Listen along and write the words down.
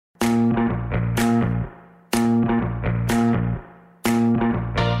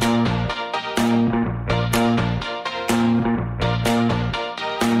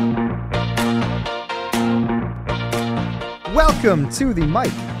Welcome to the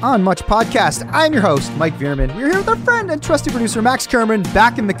Mike on Much podcast. I'm your host, Mike Veerman. We're here with our friend and trusty producer, Max Kerman,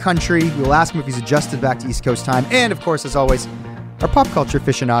 back in the country. We'll ask him if he's adjusted back to East Coast time. And, of course, as always, our pop culture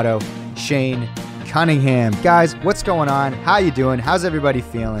aficionado, Shane Cunningham. Guys, what's going on? How you doing? How's everybody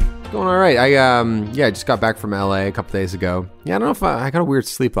feeling? Going all right. I just got back from LA a couple days ago. Yeah, I don't know if I got a weird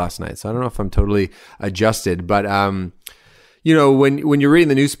sleep last night, so I don't know if I'm totally adjusted. But you know, when you're reading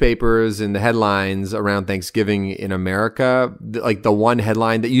the newspapers and the headlines around Thanksgiving in America, like the one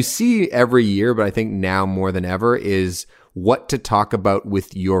headline that you see every year, but I think now more than ever, is what to talk about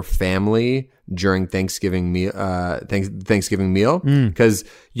with your family during Thanksgiving meal. Because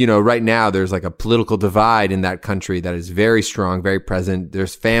you know, right now there's like a political divide in that country that is very strong, very present.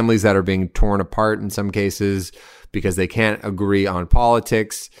 There's families that are being torn apart in some cases because they can't agree on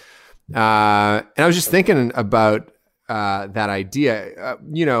politics. And I was just thinking about that idea.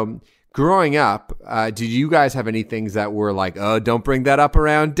 You know, growing up, did you guys have any things that were like, oh, don't bring that up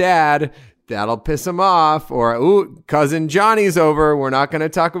around dad, that'll piss him off, or ooh, cousin Johnny's over, we're not going to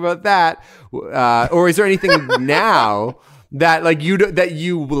talk about that, or is there anything now that like you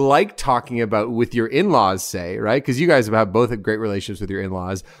like talking about with your in-laws, say, right? Because you guys have both great relationships with your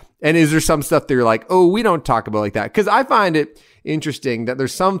in-laws, and is there some stuff that you're like, oh, we don't talk about like that? Because I find it interesting that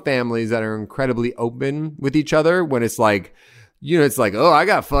there's some families that are incredibly open with each other when it's like, you know, it's like, oh, I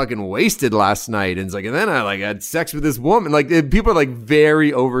got fucking wasted last night. And it's like, and then I like had sex with this woman. Like people are like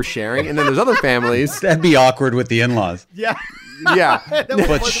very oversharing. And then there's other families. That'd be awkward with the in-laws. Yeah. Yeah.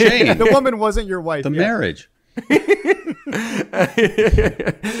 But Shane, the woman wasn't your wife. the marriage. But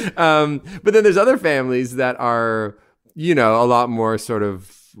then there's other families that are, you know, a lot more sort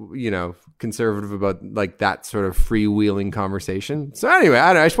of, you know, conservative about like that sort of freewheeling conversation. So anyway,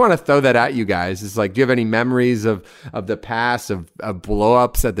 I just want to throw that at you guys. It's like, do you have any memories of the past of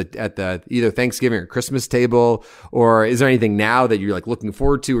blow-ups at the either Thanksgiving or Christmas table, or is there anything now that you're like looking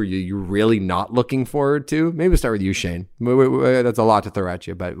forward to, or you're really not looking forward to? Maybe we'll start with you, Shane. That's a lot to throw at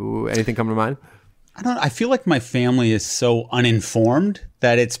you, but anything come to mind? I feel like my family is so uninformed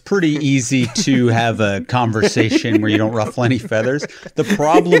that it's pretty easy to have a conversation where you don't ruffle any feathers. The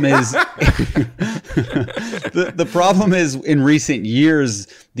problem is, the problem is in recent years,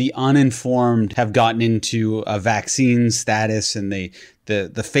 the uninformed have gotten into a vaccine status, and the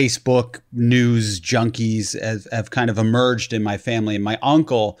Facebook news junkies have kind of emerged in my family. And my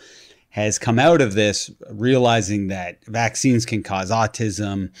uncle has come out of this realizing that vaccines can cause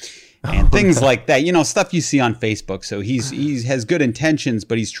autism and things like that, you know, stuff you see on Facebook. So he has good intentions,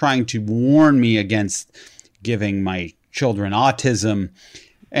 but he's trying to warn me against giving my children autism.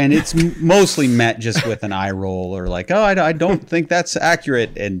 And it's mostly met just with an eye roll or like, oh, I don't think that's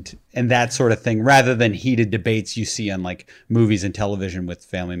accurate and that sort of thing, rather than heated debates you see on like movies and television with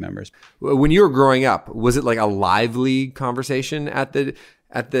family members. When you were growing up, was it like a lively conversation at the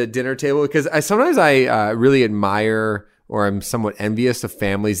dinner table? Because sometimes I really admire, or I'm somewhat envious of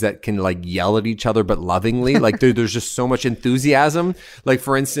families that can like yell at each other, but lovingly. Like there's just so much enthusiasm. Like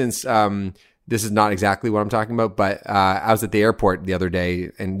for instance, this is not exactly what I'm talking about, but I was at the airport the other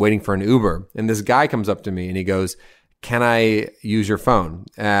day and waiting for an Uber, and this guy comes up to me and he goes, "Can I use your phone?"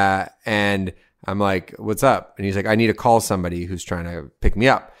 And I'm like, "What's up?" And he's like, "I need to call somebody who's trying to pick me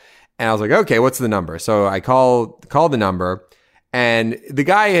up." And I was like, "Okay, what's the number?" So I called the number. And the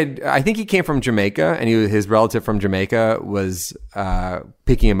guy I think he came from Jamaica, and his relative from Jamaica was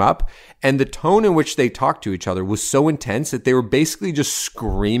picking him up. And the tone in which they talked to each other was so intense that they were basically just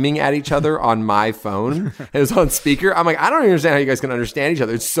screaming at each other on my phone. It was on speaker. I'm like, I don't understand how you guys can understand each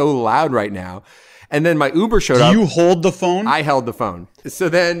other. It's so loud right now. And then my Uber showed up. Do you hold the phone? I held the phone. So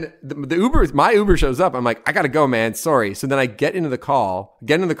then my Uber shows up. I'm like, I gotta go, man. Sorry. So then I get into the car.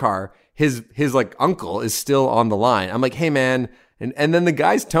 His like uncle is still on the line. I'm like, hey man. And then the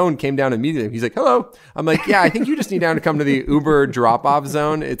guy's tone came down immediately. He's like, hello. I'm like, yeah, I think you just need to come to the Uber drop-off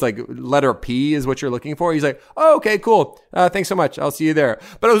zone. It's like letter P is what you're looking for. He's like, oh, okay, cool. Thanks so much. I'll see you there.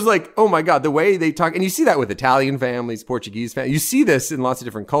 But I was like, oh my God, the way they talk. And you see that with Italian families, Portuguese families. You see this in lots of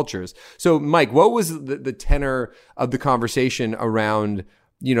different cultures. So Mike, what was the tenor of the conversation around,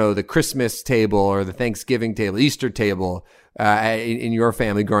 you know, the Christmas table or the Thanksgiving table, Easter table in your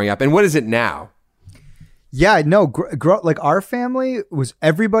family growing up? And what is it now? Yeah, no, like our family was,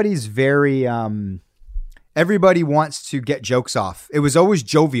 everybody's very, everybody wants to get jokes off. It was always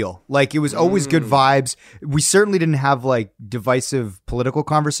jovial. Like, it was always good vibes. We certainly didn't have like divisive political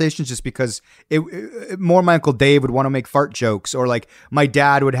conversations, just because more my Uncle Dave would want to make fart jokes, or like my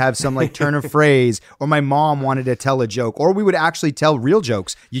dad would have some like turn of phrase, or my mom wanted to tell a joke, or we would actually tell real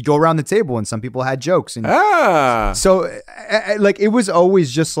jokes. You'd go around the table and some people had jokes. And so like, it was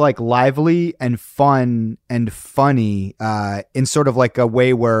always just like lively and fun and funny in sort of like a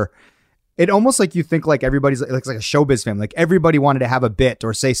way where it almost like you think like everybody's like a showbiz family. Like, everybody wanted to have a bit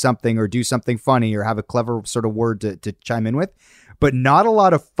or say something or do something funny or have a clever sort of word to chime in with, but not a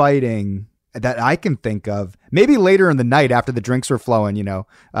lot of fighting that I can think of. Maybe later in the night after the drinks were flowing,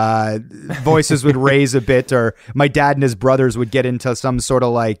 voices would raise a bit, or my dad and his brothers would get into some sort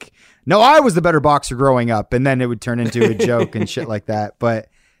of like, no, I was the better boxer growing up. And then it would turn into a joke and shit like that. But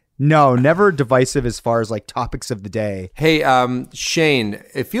no, never divisive as far as like topics of the day. Hey, Shane,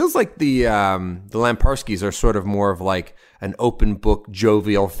 it feels like the Lamparskis are sort of more of like an open book,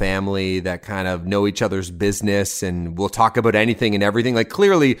 jovial family that kind of know each other's business and will talk about anything and everything. Like,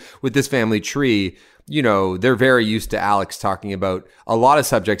 clearly with this family tree, they're very used to Alex talking about a lot of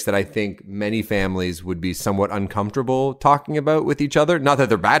subjects that I think many families would be somewhat uncomfortable talking about with each other. Not that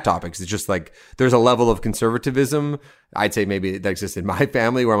they're bad topics. It's just like there's a level of conservatism, I'd say maybe that exists in my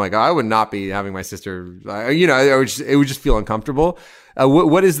family, where I'm like, I would not be having my sister, it would just feel uncomfortable.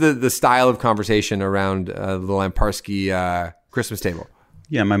 What is the style of conversation around the Lamparski Christmas table?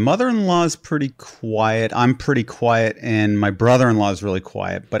 Yeah, my mother-in-law is pretty quiet. I'm pretty quiet, and my brother-in-law is really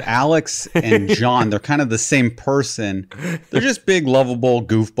quiet. But Alex and John, they're kind of the same person. They're just big, lovable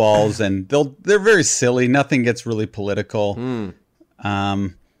goofballs, and they're very silly. Nothing gets really political.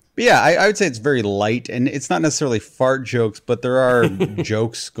 But yeah, I would say it's very light, and it's not necessarily fart jokes, but there are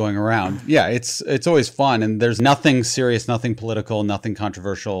jokes going around. Yeah, it's always fun, and there's nothing serious, nothing political, nothing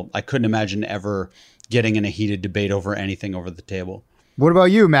controversial. I couldn't imagine ever getting in a heated debate over anything over the table. What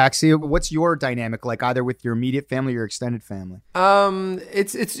about you, Maxie? What's your dynamic like, either with your immediate family or your extended family?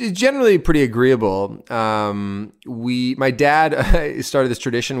 It's generally pretty agreeable. My dad started this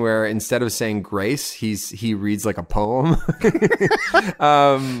tradition where instead of saying grace, he reads like a poem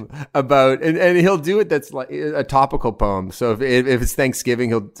about, and he'll do it that's like a topical poem. So if it's Thanksgiving,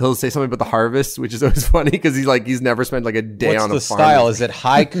 he'll say something about the harvest, which is always funny because he's never spent like a day on a farm. What's the style? Is it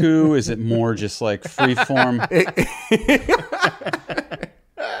haiku? Is it more just like free form?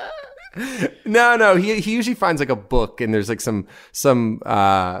 No. He usually finds like a book, and there's like some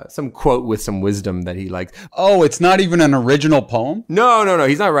quote with some wisdom that he likes. Oh, it's not even an original poem? No.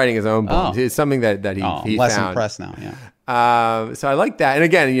 He's not writing his own poems. It's something that he I'm less found. impressed now. Yeah. So I like that. And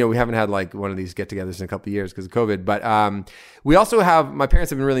again, we haven't had like one of these get-togethers in a couple of years because of COVID. But we also my parents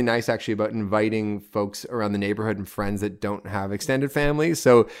have been really nice actually about inviting folks around the neighborhood and friends that don't have extended families.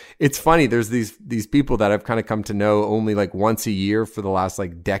 So it's funny. There's these people that I've kind of come to know only like once a year for the last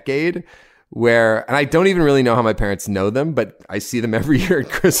like decade. And I don't even really know how my parents know them, but I see them every year at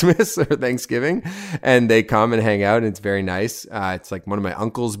Christmas or Thanksgiving, and they come and hang out, and it's very nice. It's like one of my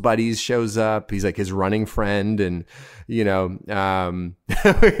uncle's buddies shows up. He's like his running friend, and one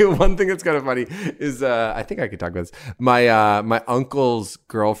thing that's kind of funny is I think I could talk about this. My uncle's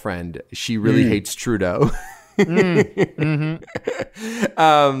girlfriend, she really hates Trudeau. And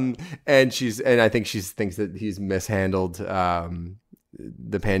I think she thinks that he's mishandled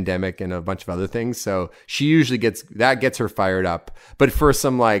the pandemic and a bunch of other things. So she usually gets her fired up. But for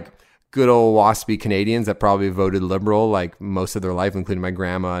some like good old waspy Canadians that probably voted Liberal like most of their life, including my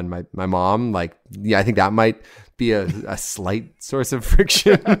grandma and my mom, like, yeah, I think that might be a slight source of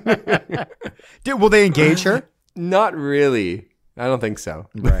friction. Will they engage her? Not really. I don't think so.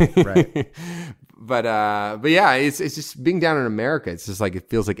 Right. But yeah, it's just being down in America. It's just like, it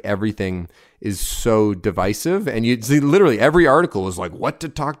feels like everything is so divisive, and you see literally every article is like, what to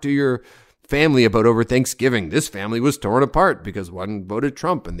talk to your family about over Thanksgiving. This family was torn apart because one voted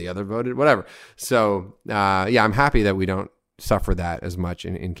Trump and the other voted whatever. So yeah, I'm happy that we don't suffer that as much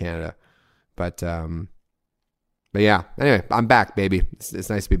in Canada. But yeah, anyway, I'm back, baby.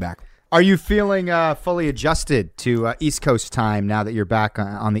 It's nice to be back. Are you feeling fully adjusted to East Coast time now that you're back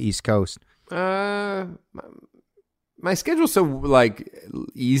on the East Coast? My schedule's so like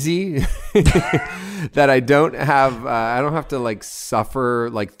easy that I don't have to like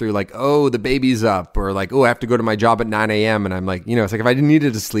suffer like through like, oh, the baby's up, or like, oh, I have to go to my job at 9 a.m. And I'm like, it's like if I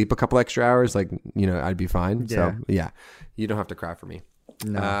needed to sleep a couple extra hours, like, I'd be fine. Yeah. So yeah, you don't have to cry for me.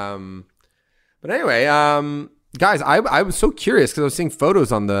 No. But anyway, guys, I was so curious because I was seeing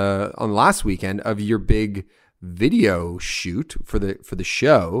photos on last weekend of your big video shoot for the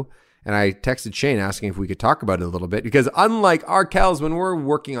show. And I texted Shane asking if we could talk about it a little bit, because unlike our Kels, when we're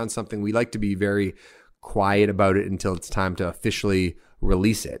working on something, we like to be very quiet about it until it's time to officially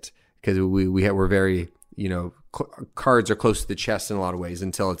release it, because we're very, cards are close to the chest in a lot of ways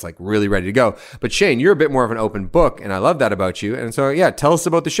until it's like really ready to go. But Shane, you're a bit more of an open book, and I love that about you. And so, yeah, tell us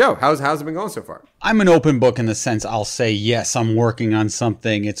about the show. How's it been going so far? I'm an open book in the sense I'll say, yes, I'm working on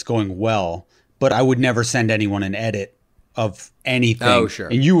something. It's going well, but I would never send anyone an edit of anything. Oh, sure.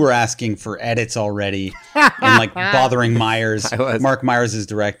 And you were asking for edits already and like bothering Myers. Mark Myers is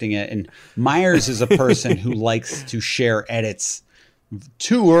directing it. And Myers is a person who likes to share edits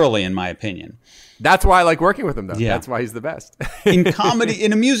too early, in my opinion. That's why I like working with him, though. Yeah. That's why he's the best. In comedy,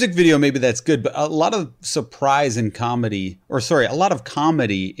 in a music video, maybe that's good, but a lot of surprise in comedy, a lot of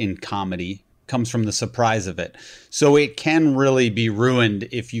comedy in comedy comes from the surprise of it. So it can really be ruined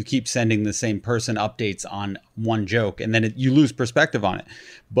if you keep sending the same person updates on one joke, and then you lose perspective on it.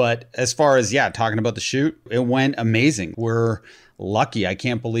 But as far as, talking about the shoot, it went amazing. We're lucky. I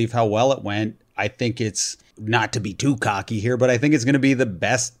can't believe how well it went. I think it's, not to be too cocky here, but I think it's going to be the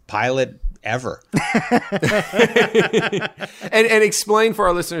best pilot ever. and explain for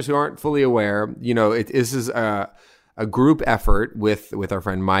our listeners who aren't fully aware, this is a group effort with our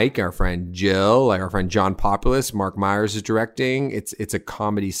friend Mike, our friend Jill, like our friend John Populus. Mark Myers is directing. It's a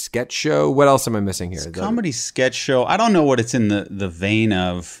comedy sketch show. What else am I missing here? It's a comedy sketch show. I don't know what it's in the vein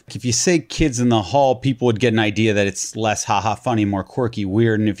of. If you say Kids in the Hall, people would get an idea that it's less haha funny, more quirky,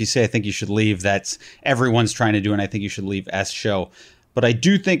 weird. And if you say I think you should leave, that's everyone's trying to do, and I think you should leave S show. But I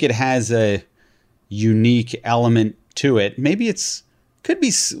do think it has a unique element to it. Maybe could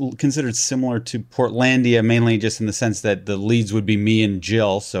be considered similar to Portlandia, mainly just in the sense that the leads would be me and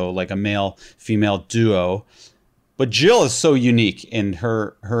Jill, so like a male-female duo. But Jill is so unique in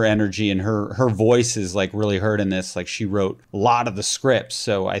her energy, and her voice is like really heard in this. Like, she wrote a lot of the scripts,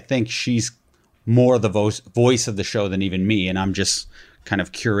 so I think she's more the voice of the show than even me, and I'm just kind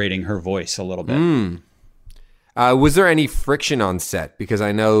of curating her voice a little bit. Was there any friction on set? Because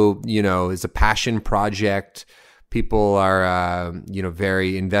I know, it's a passion project. People are,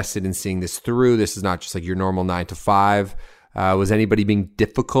 very invested in seeing this through. This is not just like your normal 9 to 5. Was anybody being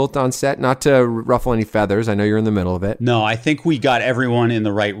difficult on set? Not to ruffle any feathers. I know you're in the middle of it. No, I think we got everyone in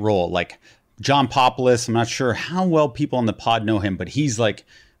the right role. Like John Populus, I'm not sure how well people on the pod know him, but he's like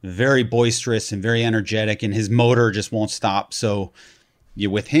very boisterous and very energetic, and his motor just won't stop. So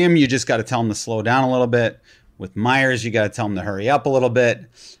with him, you just got to tell him to slow down a little bit. With Myers, you got to tell him to hurry up a little bit.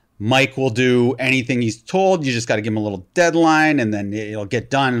 Mike will do anything he's told. You just got to give him a little deadline, and then it'll get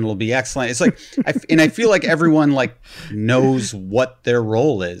done and it'll be excellent. It's like, I feel like everyone knows what their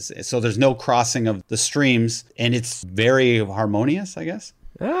role is. So there's no crossing of the streams, and it's very harmonious, I guess.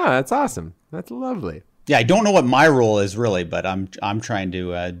 Ah, that's awesome. That's lovely. Yeah, I don't know what my role is really, but I'm trying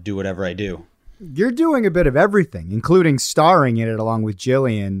to do whatever I do. You're doing a bit of everything, including starring in it along with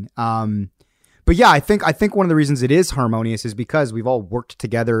Jillian. But yeah, I think one of the reasons it is harmonious is because we've all worked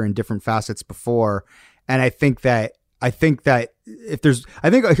together in different facets before. And I think that if there's,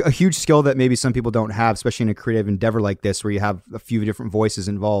 a huge skill that maybe some people don't have, especially in a creative endeavor like this, where you have a few different voices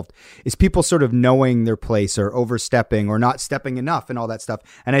involved, is people sort of knowing their place or overstepping or not stepping enough and all that stuff.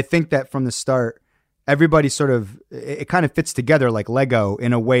 And I think that from the start, everybody sort of, it kind of fits together like Lego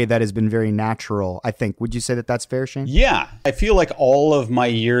in a way that has been very natural, I think. Would you say that that's fair, Shane? Yeah. I feel like all of my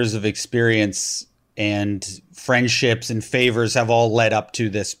years of experience and friendships and favors have all led up to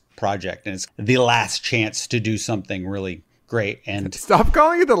this project. And it's the last chance to do something really great. And stop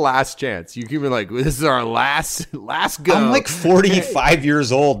calling it the last chance. You keep like, this is our last go. I'm like 45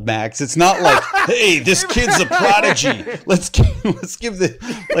 years old, Max. It's not like, hey, this kid's a prodigy. Let's give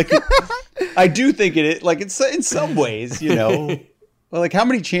I do think it's in some ways, Well, like, how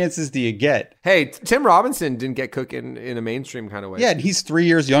many chances do you get? Hey, Tim Robinson didn't get cooking in a mainstream kind of way. Yeah, and he's 3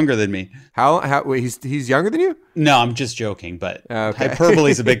 years younger than me. Wait, he's younger than you? No, I'm just joking, but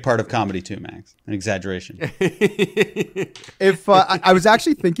hyperbole is a big part of comedy too, Max. An exaggeration. If I was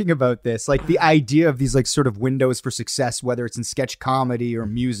actually thinking about this, like the idea of these like sort of windows for success, whether it's in sketch comedy or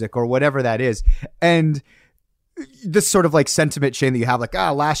music or whatever that is, and this sort of like sentiment, Shane, that you have like,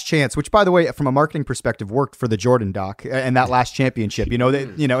 last chance, which by the way, from a marketing perspective worked for the Jordan doc and that last championship,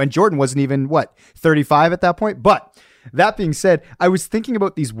 and Jordan wasn't even 35 at that point. But that being said, I was thinking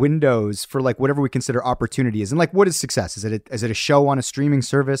about these windows for like whatever we consider opportunity is. And like, what is success? Is it a show on a streaming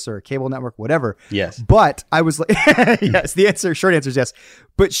service or a cable network, whatever? Yes. But I was like, yes, short answer is yes.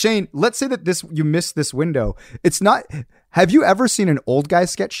 But Shane, let's say that you missed this window. It's not, have you ever seen an old guy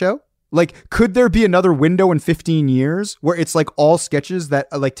sketch show? Like, could there be another window in 15 years where it's like all sketches that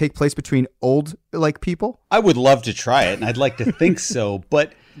like take place between old like people? I would love to try it, and I'd like to think so,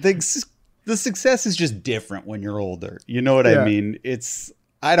 but the success is just different when you're older. You know what I mean?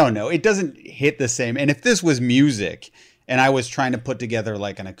 I don't know. It doesn't hit the same. And if this was music and I was trying to put together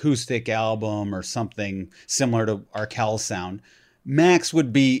like an acoustic album or something similar to Arkel's sound, Max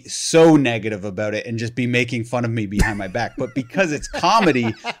would be so negative about it and just be making fun of me behind my back. But because it's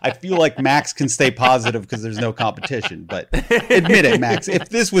comedy, I feel like Max can stay positive because there's no competition. But admit it, Max, if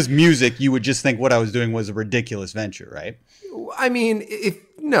this was music, you would just think what I was doing was a ridiculous venture, right? I mean,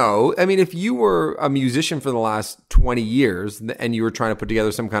 if you were a musician for the last 20 years and you were trying to put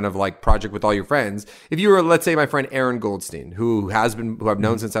together some kind of like project with all your friends, if you were, let's say, my friend Aaron Goldstein, who I've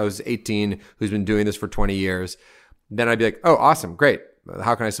known since I was 18, who's been doing this for 20 years, then I'd be like, oh, awesome, great.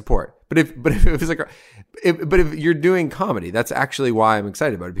 How can I support? But if it was like, if you're doing comedy, that's actually why I'm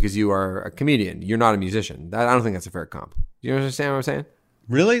excited about it, because you are a comedian. You're not a musician. I don't think that's a fair comp. You understand what I'm saying?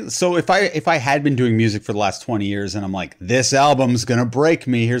 Really? So if I had been doing music for the last 20 years and I'm like, this album's going to break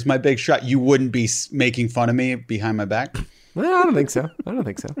me, here's my big shot, you wouldn't be making fun of me behind my back? Well, I don't think so.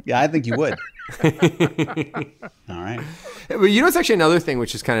 Yeah, I think you would. All right. But you know, it's actually another thing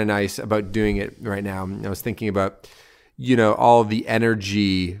which is kind of nice about doing it right now. I was thinking about, you know, all the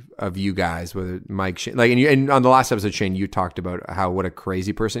energy of you guys, whether Mike, Shane, like, and on the last episode, Shane, you talked about what a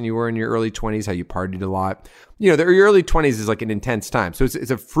crazy person you were in your early 20s, how you partied a lot. You know, your early 20s is like an intense time. So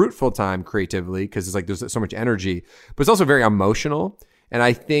it's a fruitful time creatively because it's like there's so much energy, but it's also very emotional. And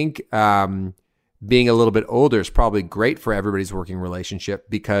I think being a little bit older is probably great for everybody's working relationship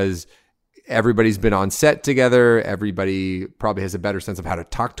because everybody's been on set together. Everybody probably has a better sense of how to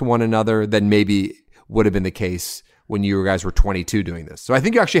talk to one another than maybe would have been the case when you guys were 22 doing this. So I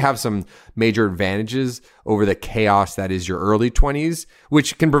think you actually have some major advantages over the chaos that is your early 20s,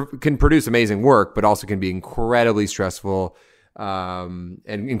 which can produce amazing work, but also can be incredibly stressful and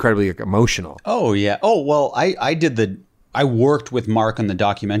incredibly emotional. Oh, yeah. Oh, well, I worked with Mark on the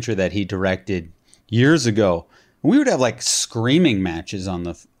documentary that he directed years ago. We would have like screaming matches on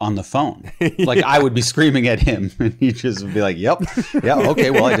the phone. Like I would be screaming at him and he just would be like, yep, yeah,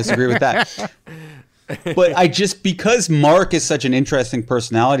 okay, well, I disagree with that. But because Mark is such an interesting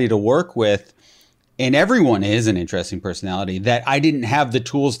personality to work with, and everyone is an interesting personality, that I didn't have the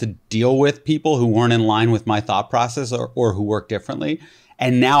tools to deal with people who weren't in line with my thought process or who work differently.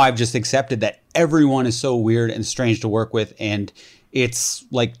 And now I've just accepted that everyone is so weird and strange to work with. And it's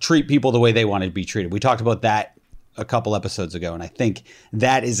like treat people the way they want to be treated. We talked about that a couple episodes ago. And I think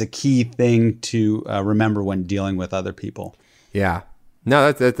that is a key thing to remember when dealing with other people. Yeah.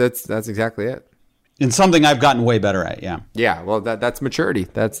 No, that's exactly it. And something I've gotten way better at, yeah. Yeah, well, that's maturity.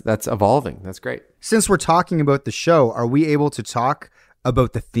 That's evolving. That's great. Since we're talking about the show, are we able to talk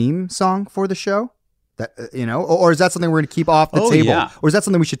about the theme song for the show? That or is that something we're going to keep off the table? Yeah. Or is that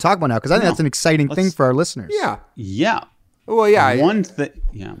something we should talk about now? Because I think that's an exciting thing for our listeners. Yeah. Yeah. Well, yeah. One thing,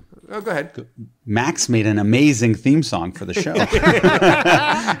 yeah. Oh, go ahead. Max made an amazing theme song for the show.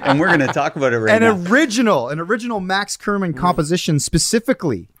 And we're going to talk about it right now. An original Max Kerman composition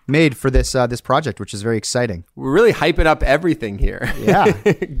specifically made for this project, which is very exciting. We're really hyping up everything here. Yeah.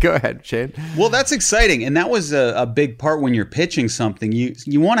 Go ahead, Shane. Well, that's exciting. And that was a big part when you're pitching something.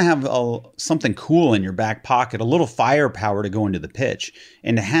 You want to have something cool in your back pocket, a little firepower to go into the pitch.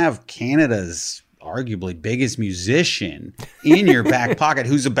 And to have Canada's arguably biggest musician in your back pocket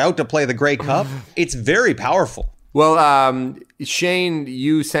who's about to play the Grey Cup, it's very powerful. Well, Shane,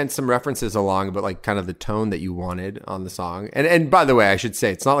 you sent some references along about like kind of the tone that you wanted on the song. And by the way, I should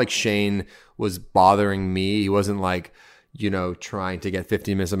say, it's not like Shane was bothering me. He wasn't like, trying to get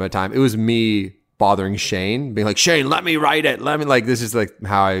 15 minutes of my time. It was me bothering Shane, being like, Shane, let me write it. This is like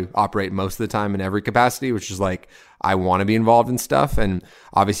how I operate most of the time in every capacity, which is like, I want to be involved in stuff. And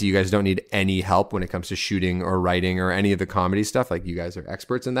obviously you guys don't need any help when it comes to shooting or writing or any of the comedy stuff. Like you guys are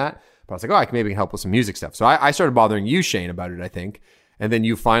experts in that. But I was like, I can maybe help with some music stuff. So I started bothering you, Shane, about it, I think. And then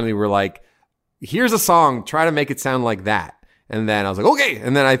you finally were like, here's a song, try to make it sound like that. And then I was like, okay.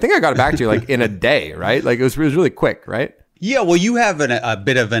 And then I think I got it back to you like in a day, right? Like it was really quick, right? Yeah, well, you have a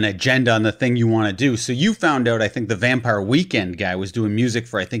bit of an agenda on the thing you want to do. So you found out, I think, the Vampire Weekend guy was doing music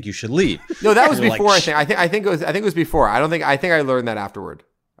for I Think You Should Leave. No, that was before. Like, I think it was before. I think I learned that afterward.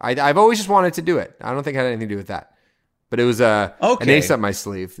 I've always just wanted to do it. I don't think it had anything to do with that. But it was an ace up my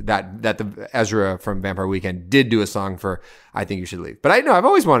sleeve that the Ezra from Vampire Weekend did do a song for I Think You Should Leave. But I've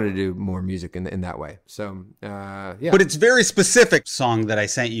always wanted to do more music in that way. So yeah. But it's very specific song that I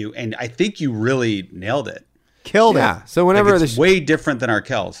sent you, and I think you really nailed it. Killed it. So whenever it's way different than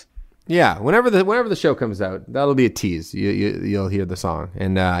Arkel's. Yeah, whenever the show comes out, that'll be a tease. You'll hear the song,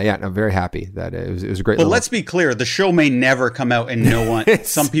 and I'm very happy that it was a great. But let's be clear: the show may never come out, and no one,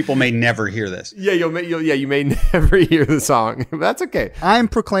 some people may never hear this. Yeah, you may never hear the song. But that's okay. I'm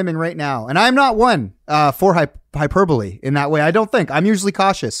proclaiming right now, and I'm not one for hyperbole in that way. I don't think I'm usually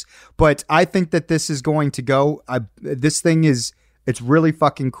cautious, but I think that this is going to go. This thing it's really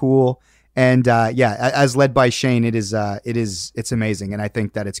fucking cool. And as led by Shane, it's amazing, and I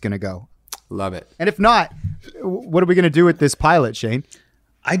think that it's going to go. Love it. And if not, what are we going to do with this pilot, Shane?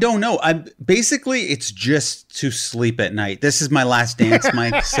 I don't know. Basically it's just to sleep at night. This is my last dance,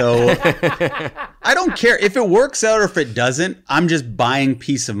 Mike. So I don't care if it works out or if it doesn't. I'm just buying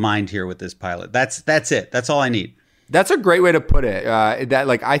peace of mind here with this pilot. That's it. That's all I need. That's a great way to put it. That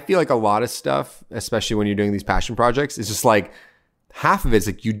like I feel like a lot of stuff, especially when you're doing these passion projects, is just like. Half of it's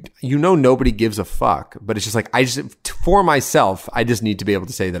like nobody gives a fuck, but it's just like for myself, I just need to be able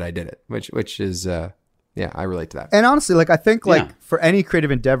to say that I did it, which is I relate to that. And honestly, like I think for any creative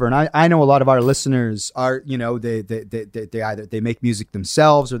endeavor, and I know a lot of our listeners are they either they make music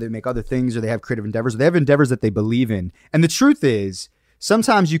themselves or they make other things or they have creative endeavors or they have endeavors that they believe in. And the truth is,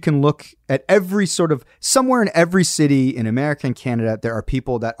 sometimes you can look at somewhere in every city in America and Canada, there are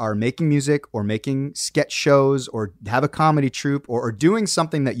people that are making music or making sketch shows or have a comedy troupe or doing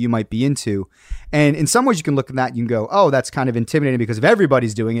something that you might be into. And in some ways you can look at that and you can go, oh, that's kind of intimidating because if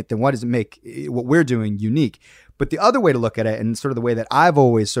everybody's doing it, then what does it make what we're doing unique? But the other way to look at it, and sort of the way that I've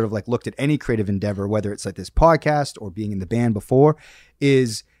always sort of like looked at any creative endeavor, whether it's like this podcast or being in the band before,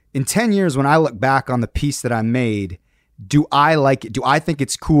 is in 10 years when I look back on the piece that I made, do I like it? Do I think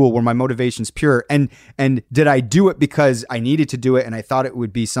it's cool? Were my motivations pure? And did I do it because I needed to do it and I thought it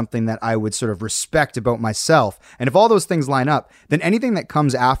would be something that I would sort of respect about myself? And if all those things line up, then anything that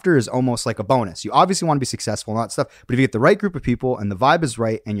comes after is almost like a bonus. You obviously want to be successful and all that stuff, but if you get the right group of people and the vibe is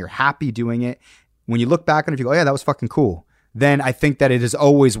right and you're happy doing it, when you look back on it, you go, oh yeah, that was fucking cool. Then I think that it is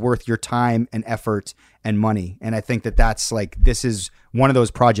always worth your time and effort and money. And I think that that's like, this is one of those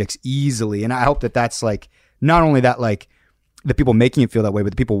projects easily. And I hope that that's like, not only that, like the people making it feel that way,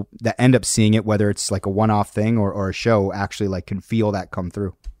 but the people that end up seeing it, whether it's like a one-off thing or a show, actually like can feel that come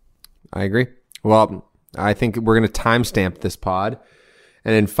through. I agree. Well, I think we're going to timestamp this pod.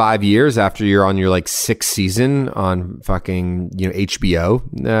 And in 5 years after you're on your like 6th season on fucking,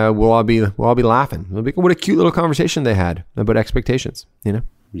 HBO, we'll all be laughing. What a cute little conversation they had about expectations,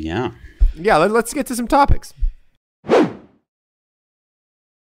 Yeah. Yeah. Let's get to some topics.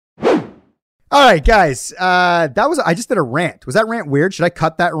 All right, guys. I just did a rant. Was that rant weird? Should I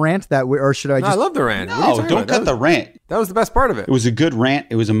cut that rant? Or should I just? No, I love the rant. No, don't cut the rant. That was the best part of it. It was a good rant.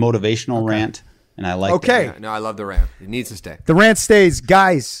 It was a motivational rant, and I liked it. Okay. No, I love the rant. It needs to stay. The rant stays,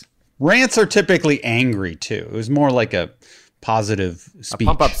 guys. Rants are typically angry too. It was more like a positive speech. A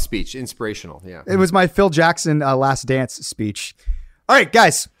pump-up speech, inspirational. Yeah. It was my Phil Jackson Last Dance speech. All right,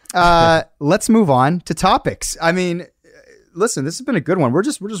 guys. Let's move on to topics. I mean, listen, this has been a good one. We're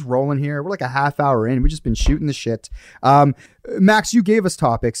just rolling here. We're like a half hour in. We've just been shooting the shit. Max, you gave us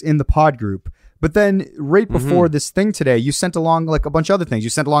topics in the pod group, but then right before this thing today, you sent along like a bunch of other things. You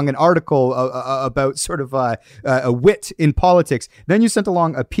sent along an article about sort of a wit in politics. Then you sent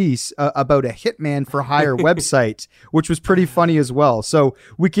along a piece about a hitman for hire website, which was pretty funny as well. So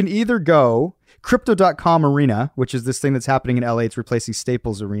we can either go Crypto.com Arena, which is this thing that's happening in LA. It's replacing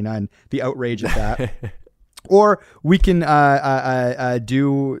Staples Arena and the outrage at that. Or we can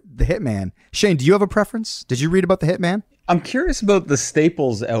do the Hitman. Shane, do you have a preference? Did you read about the Hitman? I'm curious about the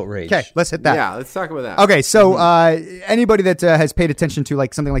Staples outrage. Okay, let's hit that. Yeah, let's talk about that. Okay, so anybody that has paid attention to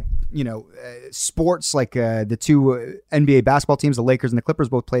like something like sports, like the two NBA basketball teams, the Lakers and the Clippers,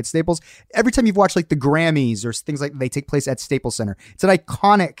 both play at Staples. Every time you've watched like the Grammys or things like that, they take place at Staples Center. It's an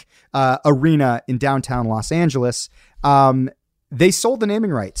iconic arena in downtown Los Angeles. They sold the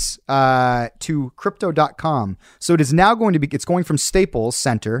naming rights to Crypto.com. So it is now it's going from Staples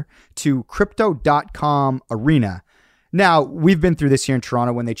Center to Crypto.com Arena. Now, we've been through this here in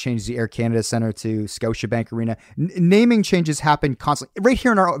Toronto when they changed the Air Canada Center to Scotiabank Arena. Naming changes happen constantly. Right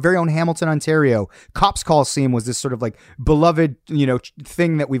here in our very own Hamilton, Ontario, Cops Coliseum was this sort of like beloved,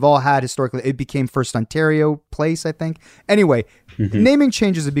 thing that we've all had historically. It became First Ontario Place, I think. Anyway, naming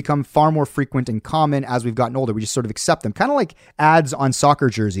changes have become far more frequent and common as we've gotten older. We just sort of accept them, kind of like ads on soccer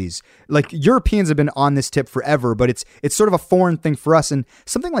jerseys. Like Europeans have been on this tip forever, but it's sort of a foreign thing for us. And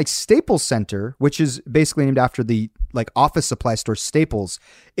something like Staples Center, which is basically named after the like office supply store Staples,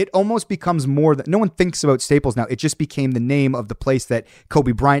 it almost becomes more that no one thinks about Staples now. It just became the name of the place that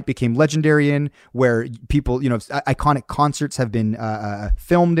Kobe Bryant became legendary in, where people, iconic concerts have been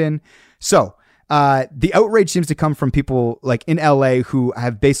filmed in. So the outrage seems to come from people like in LA who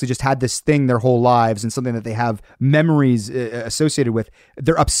have basically just had this thing their whole lives and something that they have memories associated with.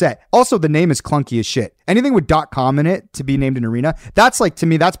 They're upset. Also, the name is clunky as shit. Anything with .com in it to be named an arena, that's like, to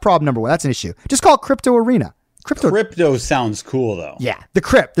me, that's problem number one. That's an issue. Just call it Crypto Arena. Crypto sounds cool though. Yeah, the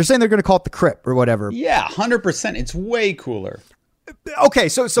Crypt. They're saying they're going to call it the Crypt or whatever. Yeah, 100%. It's way cooler. Okay,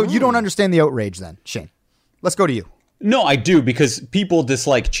 so you don't understand the outrage then, Shane. Let's go to you. No, I do, because people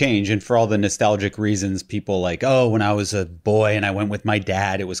dislike change, and for all the nostalgic reasons, people like, oh, when I was a boy and I went with my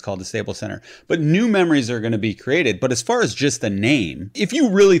dad, it was called the Staples Center. But new memories are going to be created. But as far as just the name, if you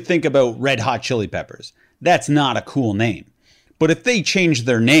really think about Red Hot Chili Peppers, that's not a cool name. But if they changed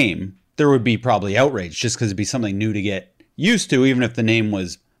their name, there would be probably outrage just because it'd be something new to get used to, even if the name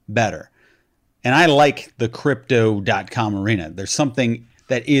was better. And I like the Crypto.com arena. There's something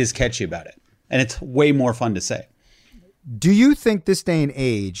that is catchy about it. And it's way more fun to say. Do you think this day and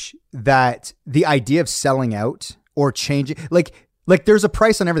age that the idea of selling out or changing, like there's a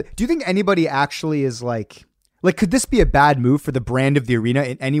price on everything. Do you think anybody actually is like, could this be a bad move for the brand of the arena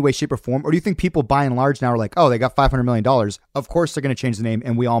in any way, shape or form? Or do you think people by and large now are like, oh, they got $500 million. Of course they're going to change the name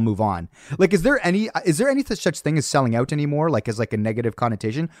and we all move on. Like, is there any such thing as selling out anymore? Like as like a negative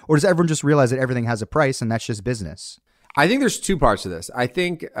connotation, or does everyone just realize that everything has a price and that's just business? I think there's two parts to this. I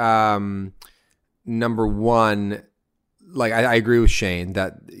think, number one, like I agree with Shane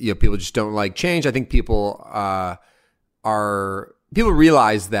that people just don't like change. I think people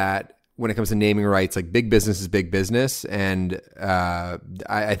realize that when it comes to naming rights, like big business is big business, and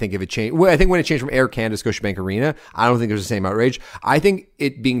I think if it changed, I think when it changed from Air Canada to Scotiabank Arena, I don't think there's the same outrage. I think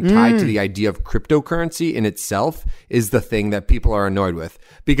it being tied to the idea of cryptocurrency in itself is the thing that people are annoyed with,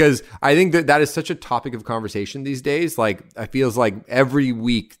 because I think that is such a topic of conversation these days. Like it feels like every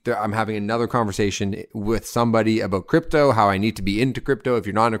week I'm having another conversation with somebody about crypto, how I need to be into crypto. If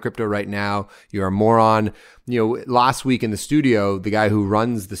you're not into crypto right now, you're a moron. Last week in the studio, the guy who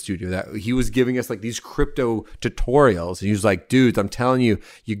runs the studio, that he was giving us like these crypto tutorials. And he was like, dudes, I'm telling you,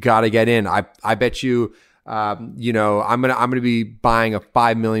 you got to get in. I bet you, I'm gonna be buying a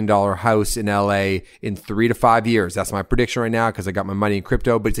 $5 million house in LA in 3 to 5 years. That's my prediction right now because I got my money in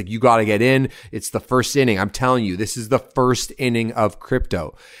crypto. But it's like, you got to get in. It's the first inning. I'm telling you, this is the first inning of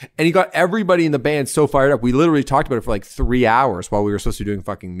crypto. And he got everybody in the band so fired up. We literally talked about it for like 3 hours while we were supposed to be doing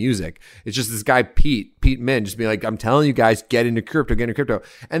fucking music. It's just this guy Pete Min just being like, I'm telling you guys, get into crypto.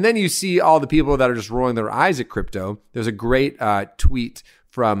 And then you see all the people that are just rolling their eyes at crypto. There's a great tweet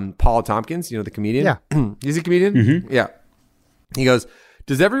from Paul Tompkins, the comedian. Yeah. He's a comedian? Mm-hmm. Yeah. He goes,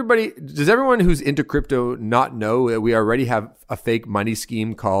 does everyone who's into crypto not know that we already have a fake money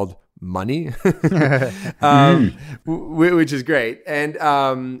scheme called money? Which is great. And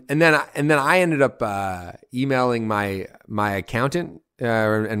then I ended up emailing my accountant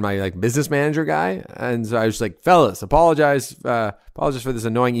and my like business manager guy. And so I was like, fellas, apologize for this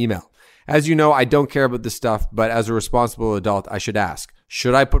annoying email. As you know, I don't care about this stuff, but as a responsible adult, I should ask,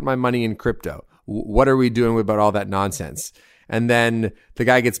 should I put my money in crypto? What are we doing about all that nonsense? And then the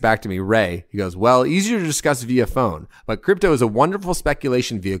guy gets back to me, Ray. He goes, well, easier to discuss via phone, but crypto is a wonderful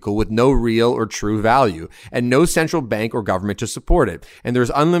speculation vehicle with no real or true value and no central bank or government to support it. And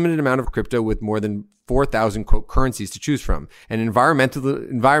there's unlimited amount of crypto with more than 4,000 quote currencies to choose from. An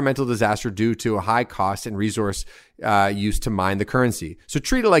environmental disaster due to a high cost and resource used to mine the currency. So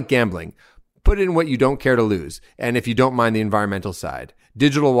treat it like gambling. Put in what you don't care to lose. And if you don't mind the environmental side,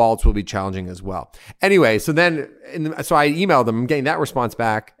 digital wallets will be challenging as well. Anyway, so I emailed them. I'm getting that response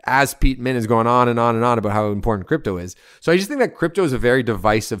back as Pete Min is going on and on and on about how important crypto is. So I just think that crypto is a very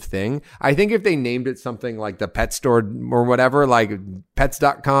divisive thing. I think if they named it something like the pet store or whatever, like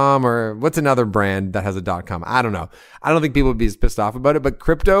pets.com or what's another brand that has a .com? I don't know. I don't think people would be as pissed off about it, but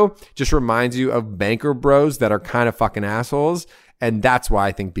crypto just reminds you of banker bros that are kind of fucking assholes. And that's why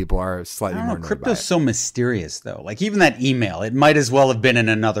I think people are slightly more annoyed by it. Crypto's so mysterious, though. Like, even that email, it might as well have been in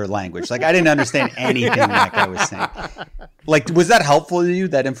another language. Like, I didn't understand anything that guy was saying. Like, was that helpful to you,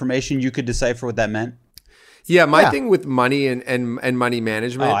 that information? You could decipher what that meant? Yeah, my thing with money and money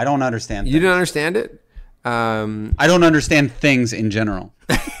management. Oh, I don't understand things. You didn't understand it? I don't understand things in general.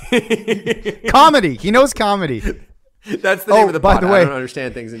 Comedy. He knows comedy. That's the name of the pod. By the way, I don't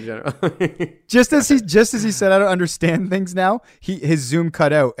understand things in general. just as he said, I don't understand things now. His Zoom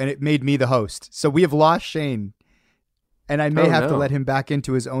cut out, and it made me the host. So we have lost Shane, and I may have to let him back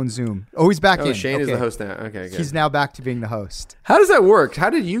into his own Zoom. Oh, he's back in. Shane is the host now. Okay, good. He's now back to being the host. How does that work?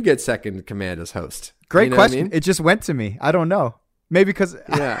 How did you get second command as host? Great question. I mean? It just went to me. I don't know. Maybe because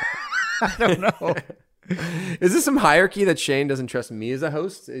I don't know. Is this some hierarchy that Shane doesn't trust me as a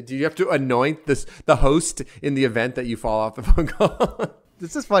host? Do you have to anoint the host in the event that you fall off the phone call?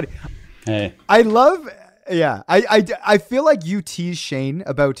 This is funny. Hey. I love. Yeah, I feel like you tease Shane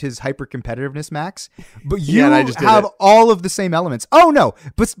about his hyper competitiveness, Max, but you and I just did have it. all of the same elements. Oh no,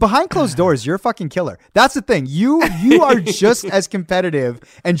 but behind closed doors, you're a fucking killer. That's the thing. You are just as competitive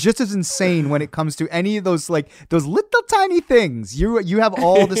and just as insane when it comes to any of those like those little tiny things. You have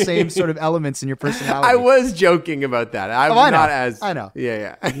all the same sort of elements in your personality. I was joking about that. I'm I know. not as I know.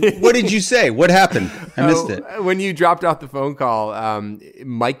 Yeah. What did you say? What happened? I missed it. When you dropped off the phone call,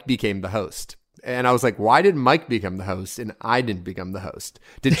 Mike became the host. And I was like, why did Mike become the host and I didn't become the host?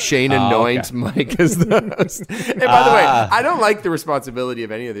 Did Shane anoint Mike as the host? And by the way, I don't like the responsibility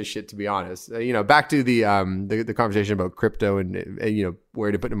of any of this shit, to be honest. Back to the conversation about crypto and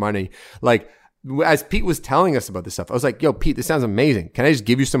where to put the money. Like, as Pete was telling us about this stuff, I was like, yo, Pete, this sounds amazing. Can I just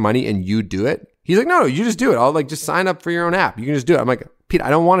give you some money and you do it? He's like, no, you just do it. I'll just sign up for your own app. You can just do it. I'm like, Pete,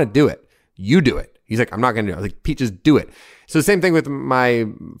 I don't want to do it. You do it. He's like, I'm not going to do it. I was like, Pete, just do it. So the same thing with my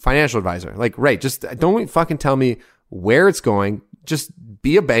financial advisor. Like, right, just don't fucking tell me where it's going. Just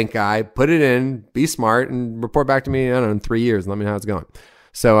be a bank guy, put it in, be smart, and report back to me, I don't know, in 3 years and let me know how it's going.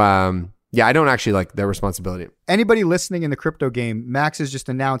 So, I don't actually like their responsibility. Anybody listening in the crypto game, Max has just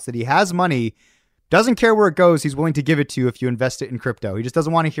announced that he has money, doesn't care where it goes. He's willing to give it to you if you invest it in crypto. He just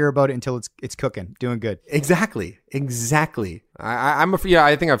doesn't want to hear about it until it's cooking, doing good. Exactly. I'm afraid. Yeah,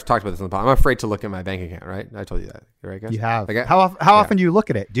 I think I've talked about this on the pod. I'm afraid to look at my bank account. Right? I told you that. Right, guys? You have. Like, how often do you look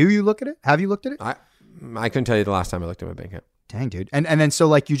at it? Do you look at it? Have you looked at it? I couldn't tell you the last time I looked at my bank account. Dang, dude. And then so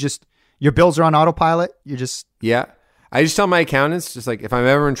like your bills are on autopilot. Yeah. I just tell my accountants just like if I'm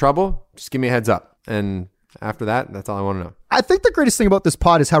ever in trouble, just give me a heads up. And after that, that's all I want to know. I think the greatest thing about this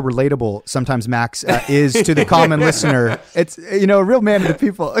pod is how relatable sometimes Max is to the common listener. It's, a real man of the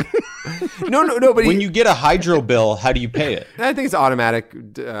people. No. But when you get a hydro bill, how do you pay it? I think it's automatic,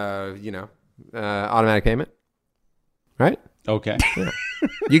 automatic payment. Right? Okay. Yeah.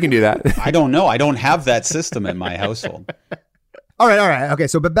 You can do that. I don't know. I don't have that system in my household. All right. Okay,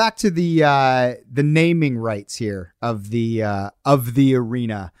 so but back to the naming rights here of the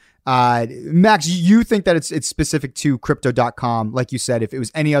arena. Max, you think that it's specific to crypto.com. Like you said, if it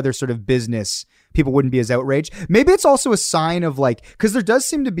was any other sort of business, people wouldn't be as outraged. Maybe it's also a sign of like, because there does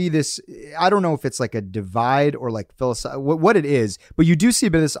seem to be this, I don't know if it's like a divide or like what it is, but you do see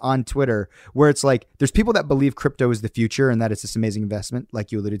a bit of this on Twitter where it's like, there's people that believe crypto is the future and that it's this amazing investment,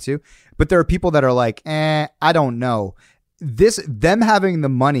 like you alluded to. But there are people that are like, I don't know. Them having the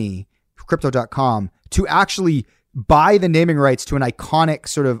money, crypto.com, to actually buy the naming rights to an iconic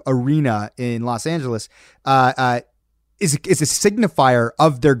sort of arena in Los Angeles is a signifier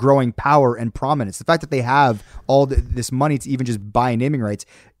of their growing power and prominence. The fact that they have all this money to even just buy naming rights,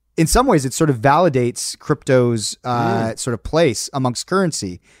 in some ways, it sort of validates crypto's sort of place amongst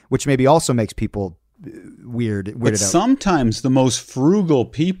currency, which maybe also makes people weirded out. Sometimes the most frugal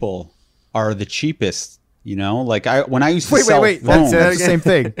people are the cheapest. Like when I used to sell phones. That's the same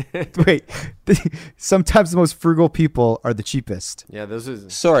thing. Wait, sometimes the most frugal people are the cheapest. Yeah, those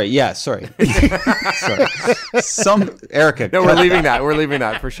is. Sorry. Sorry. Erica. No, we're leaving that. We're leaving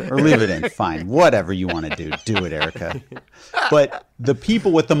that for sure. Or leave it in. Fine. Whatever you want to do it, Erica. But the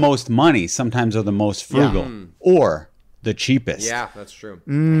people with the most money sometimes are the most frugal or the cheapest. Yeah, that's true.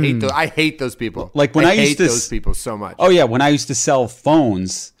 I hate those people. Like when I used to those people so much. Oh yeah, when I used to sell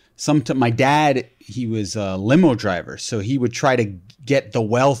phones. My dad, he was a limo driver, so he would try to get the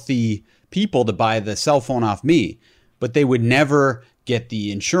wealthy people to buy the cell phone off me, but they would never get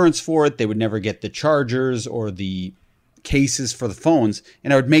the insurance for it. They would never get the chargers or the cases for the phones,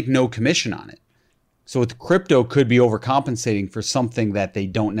 and I would make no commission on it. So with crypto could be overcompensating for something that they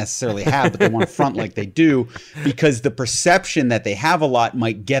don't necessarily have, but they want to front like they do because the perception that they have a lot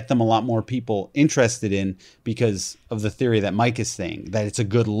might get them a lot more people interested in because of the theory that Mike is saying, that it's a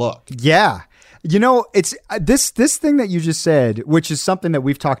good look. Yeah. It's this thing that you just said, which is something that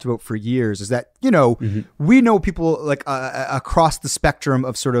we've talked about for years, is that, we know people like across the spectrum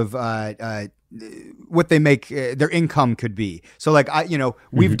of sort of what they make, their income could be. So like,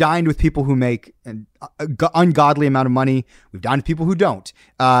 we've dined with people who make an ungodly amount of money. We've dined with people who don't.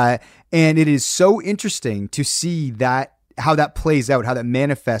 And it is so interesting to see how that plays out, how that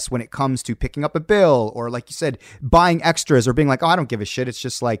manifests when it comes to picking up a bill or, like you said, buying extras or being like, oh, I don't give a shit. It's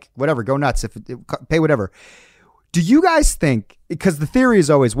just like, whatever, go nuts. Pay whatever. Do you guys think, because the theory is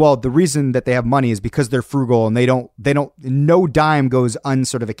always, well, the reason that they have money is because they're frugal and they don't, no dime goes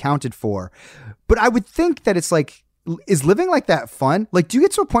unsort of accounted for. But I would think that it's like, is living like that fun? Like, do you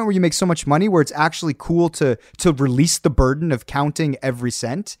get to a point where you make so much money where it's actually cool to release the burden of counting every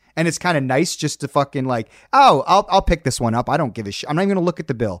cent? And it's kind of nice just to fucking like, oh, I'll pick this one up. I don't give a shit. I'm not even gonna look at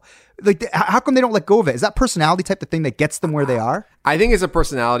the bill. Like, how come they don't let go of it? Is that personality type the thing that gets them where they are? I think it's a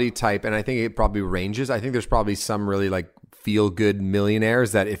personality type, and I think it probably ranges. I think there's probably some really like feel-good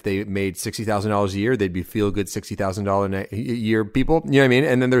millionaires that if they made $60,000 a year, they'd be feel-good $60,000 a year people. You know what I mean?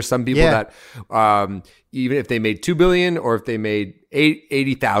 And then there's some people that even if they made $2 billion or if they made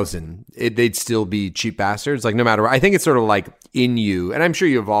 80,000, they'd still be cheap bastards. Like no matter what. I think it's sort of like in you, and I'm sure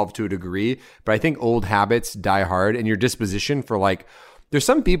you evolve to a degree, but I think old habits die hard, and your disposition for like, there's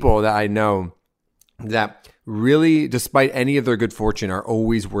some people that I know that really, despite any of their good fortune, are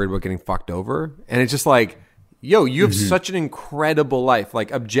always worried about getting fucked over. And it's just like, yo, you have such an incredible life,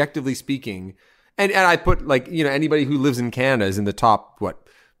 like objectively speaking. And I put like, you know, anybody who lives in Canada is in the top,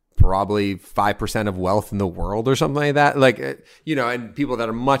 probably 5% of wealth in the world or something like that. Like, you know, and people that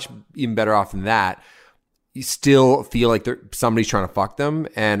are much even better off than that, you still feel like somebody's trying to fuck them.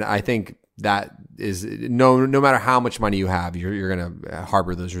 And I think that is no matter how much money you have, you're going to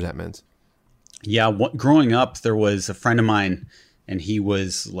harbor those resentments. Yeah. Growing up, there was a friend of mine and he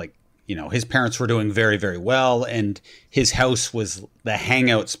was like, you know, his parents were doing very, very well, and his house was the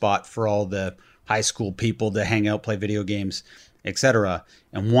hangout spot for all the high school people to hang out, play video games, etc.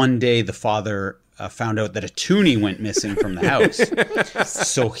 And one day the father found out that a toonie went missing from the house.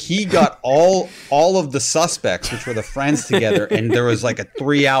 So he got all of the suspects, which were the friends together, and there was like a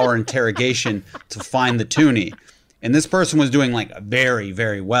 3-hour interrogation to find the toonie. And this person was doing like very,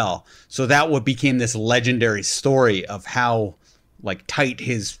 very well. So that became this legendary story of how like tight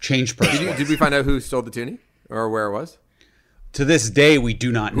his change purse was. Did we find out who stole the toonie or where it was? To this day, we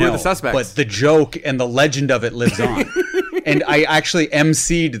do not know. Who are the suspects? But the joke and the legend of it lives on. And I actually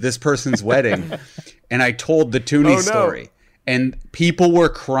emceed this person's wedding, and I told the toonie story. And people were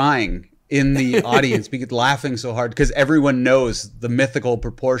crying in the audience because laughing so hard because everyone knows the mythical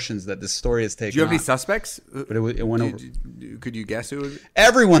proportions that this story has taken. Do you have on. Any suspects? But it went over. Could you guess who it was?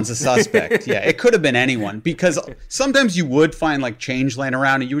 Everyone's a suspect. Yeah, it could have been anyone because sometimes you would find like change laying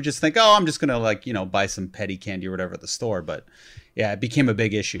around and you would just think, oh, I'm just going to like, you know, buy some petty candy or whatever at the store. But yeah, it became a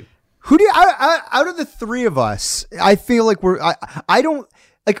big issue. Who do you, out of the three of us, I feel like I don't,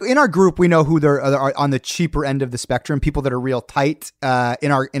 like in our group, we know who are on the cheaper end of the spectrum, people that are real tight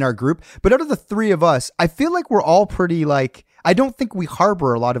in our group. But out of the three of us, I feel like we're all pretty like, I don't think we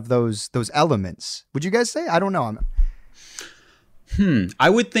harbor a lot of those elements. Would you guys say? I don't know. I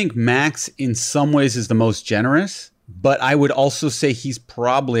would think Max in some ways is the most generous, but I would also say he's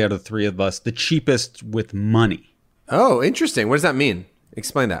probably out of the three of us the cheapest with money. Oh, interesting. What does that mean?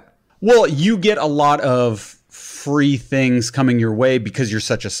 Explain that. Well, you get a lot of free things coming your way because you're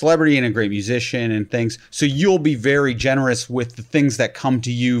such a celebrity and a great musician and things. So you'll be very generous with the things that come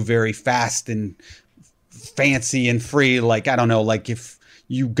to you very fast and fancy and free. Like, I don't know, like if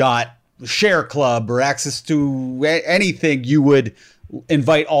you got Share Club or access to anything, you would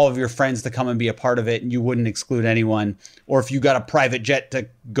invite all of your friends to come and be a part of it and you wouldn't exclude anyone. Or if you got a private jet to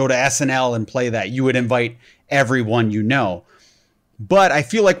go to SNL and play that, you would invite everyone you know. But I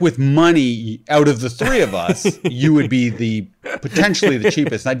feel like with money, out of the three of us, you would be potentially the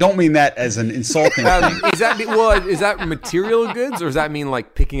cheapest. And I don't mean that as an insulting thing. Is that material goods or does that mean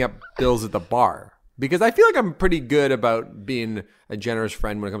like picking up bills at the bar? Because I feel like I'm pretty good about being a generous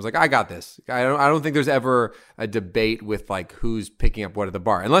friend when it comes like, I got this. I don't think there's ever a debate with like who's picking up what at the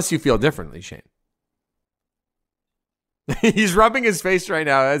bar, unless you feel differently, Shane. He's rubbing his face right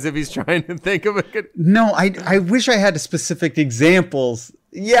now as if he's trying to think of a good... No, I wish I had specific examples.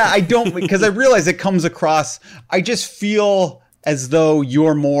 Yeah, I don't, because I realize it comes across... I just feel as though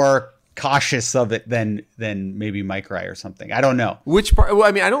you're more cautious of it than maybe Mike Rye or something. I don't know. Which part? Well,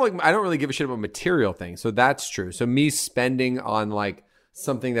 I mean, I don't really give a shit about material things, so that's true. So me spending on like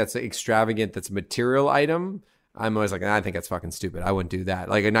something that's extravagant, that's a material item... I'm always like, I think that's fucking stupid. I wouldn't do that.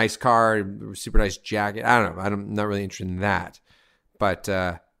 Like a nice car, super nice jacket. I don't know. I'm not really interested in that. But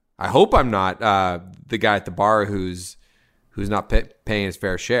I hope I'm not the guy at the bar who's not paying his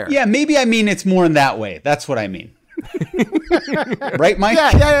fair share. Yeah, maybe I mean it's more in that way. That's what I mean. Right, Mike?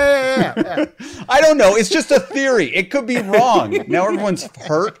 Yeah. I don't know. It's just a theory. It could be wrong. Now everyone's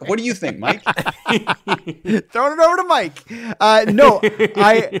hurt. What do you think, Mike? Throwing it over to Mike. No,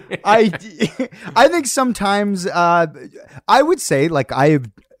 I think sometimes I would say like I have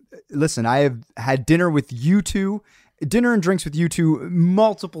had dinner and drinks with you two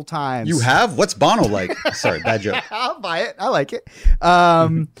multiple times. You have? What's Bono like? Sorry, bad joke. I'll buy it. I like it.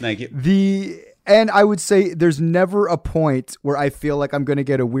 Thank you. And I would say there's never a point where I feel like I'm going to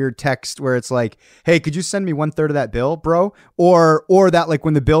get a weird text where it's like, hey, could you send me 1/3 of that bill, bro? Or that like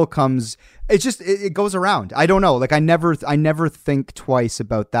when the bill comes, it's just, it goes around. I don't know. Like I never think twice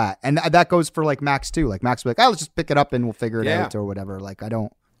about that. And that goes for like Max too. Like Max will be like, oh, let's just pick it up and we'll figure it out or whatever. Like I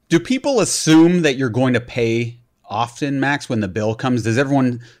don't. Do people assume that you're going to pay often, Max, when the bill comes? Does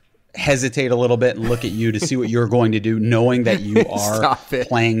everyone hesitate a little bit and look at you to see what you're going to do, knowing that you are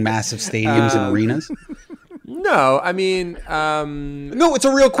playing massive stadiums and arenas? No, I mean, no, it's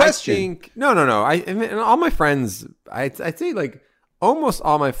a real question. No. I mean, all my friends, I'd say like almost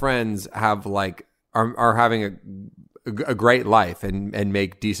all my friends have like are having a great life and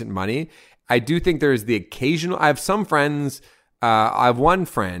make decent money. I do think there's the occasional. I have some friends. I have one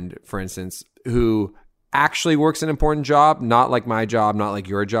friend, for instance, who actually works an important job, not like my job, not like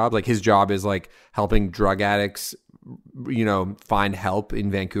your job. Like his job is like helping drug addicts, find help in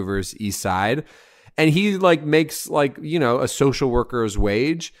Vancouver's East Side. And he like makes like, a social worker's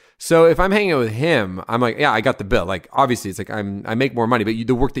wage. So if I'm hanging out with him, I'm like, yeah, I got the bill. Like obviously it's like I make more money, but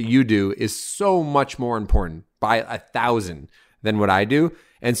the work that you do is so much more important by 1,000 than what I do.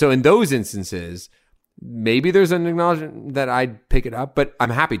 And so in those instances, maybe there's an acknowledgement that I'd pick it up, but I'm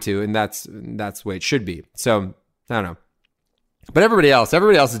happy to, and that's the way it should be. So I don't know, but everybody else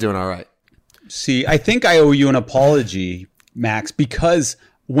is doing all right. See, I think I owe you an apology, Max, because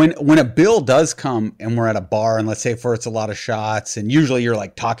when a bill does come and we're at a bar and let's say for it's a lot of shots and usually you're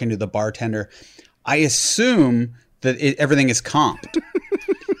like talking to the bartender, I assume that everything is comped.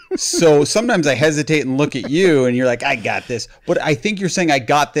 So sometimes I hesitate and look at you and you're like, I got this. But I think you're saying I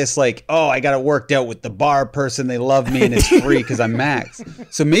got this like, oh, I got it worked out with the bar person. They love me and it's free because I'm Max.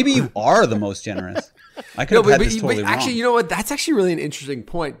 So maybe you are the most generous. I could have had this totally wrong. Actually, you know what? That's actually really an interesting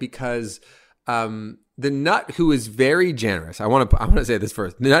point because the nut who is very generous. I want to say this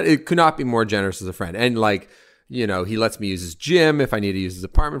first. The nut, it could not be more generous as a friend. And like, he lets me use his gym if I need to use his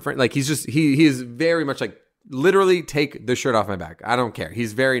apartment for it. Like he is very much like, literally take the shirt off my back. I don't care.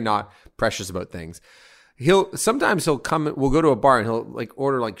 He's very not precious about things. Sometimes he'll come, we'll go to a bar and he'll like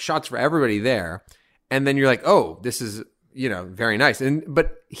order like shots for everybody there. And then you're like, oh, this is, very nice.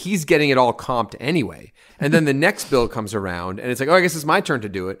 But he's getting it all comped anyway. And then the next bill comes around and it's like, oh, I guess it's my turn to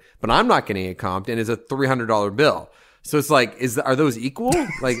do it, but I'm not getting it comped and it's a $300 bill. So it's like, are those equal?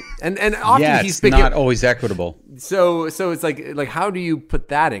 Like, and often he's picking, not always equitable. So it's like, how do you put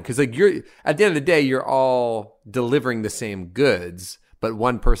that in? Because like at the end of the day, you're all delivering the same goods, but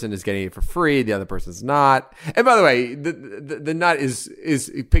one person is getting it for free, the other person's not. And by the way, the nut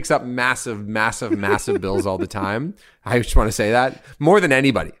it picks up massive bills all the time. I just want to say that more than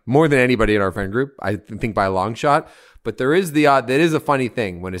anybody in our friend group, I think by a long shot. But there is that is a funny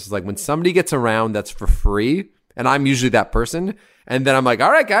thing when it's like when somebody gets around that's for free. And I'm usually that person. And then I'm like, all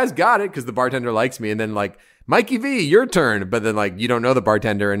right, guys, got it. Because the bartender likes me. And then like, Mikey V, your turn. But then like, you don't know the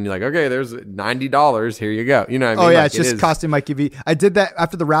bartender. And you're like, okay, there's $90. Here you go. You know what I mean? Oh, yeah. Like, It's just costing Mikey V. I did that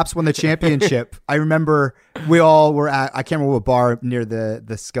after the Raps won the championship. I remember we all were at, I can't remember what bar near the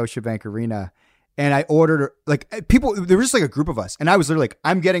Scotiabank Arena. And I ordered like people, there was just like a group of us. And I was literally like,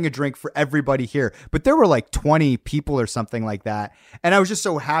 I'm getting a drink for everybody here. But there were like 20 people or something like that. And I was just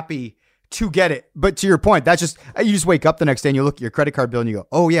so happy to get it. But to your point, that's just, you just wake up the next day and you look at your credit card bill and you go,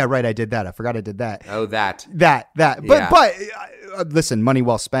 oh yeah, right, I did that. I forgot I did that. Oh, that. But listen, money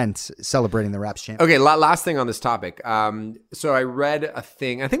well spent celebrating the Raps champ. Okay, last thing on this topic. So I read a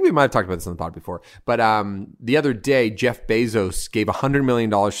thing, I think we might have talked about this on the pod before, but the other day, Jeff Bezos gave $100 million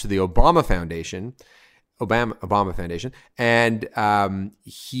to the Obama Foundation, and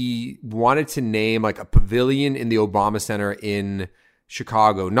he wanted to name like a pavilion in the Obama Center in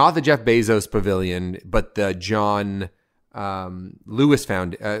Chicago, not the Jeff Bezos pavilion, but the John Lewis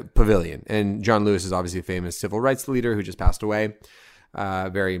pavilion. And John Lewis is obviously a famous civil rights leader who just passed away,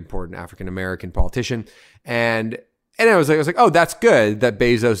 very important African-American politician. And I was like, oh, that's good that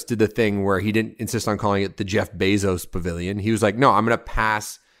Bezos did the thing where he didn't insist on calling it the Jeff Bezos pavilion. He was like, no, I'm going to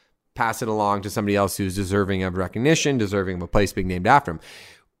pass it along to somebody else who's deserving of recognition, deserving of a place being named after him.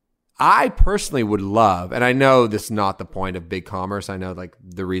 I personally would love, and I know this is not the point of big commerce. I know like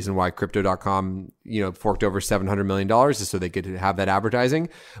the reason why Crypto.com, forked over $700 million is so they could have that advertising.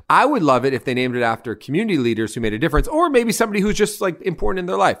 I would love it if they named it after community leaders who made a difference, or maybe somebody who's just like important in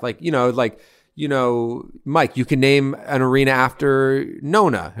their life. Like, Mike, you can name an arena after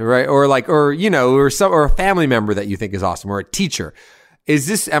Nona, right? Or a family member that you think is awesome, or a teacher.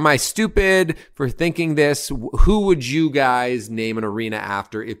 am I stupid for thinking this? Who would you guys name an arena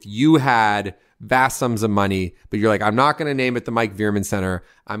after if you had vast sums of money, but you're like, I'm not going to name it the Mike Veerman Center.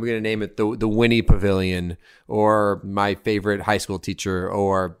 I'm going to name it the Winnie Pavilion, or my favorite high school teacher,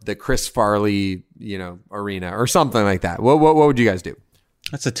 or the Chris Farley, arena, or something like that. What would you guys do?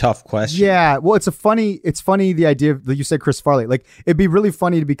 That's a tough question. Yeah, well, it's funny the idea that you said Chris Farley. Like, it'd be really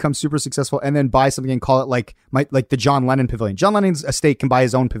funny to become super successful and then buy something and call it like the John Lennon Pavilion. John Lennon's estate can buy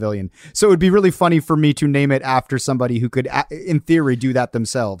his own pavilion, so it would be really funny for me to name it after somebody who could, in theory, do that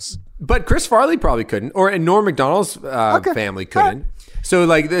themselves. But Chris Farley probably couldn't, or Norm Macdonald's family couldn't.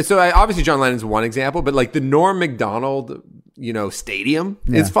 So obviously John Lennon's one example, but like the Norm Macdonald, stadium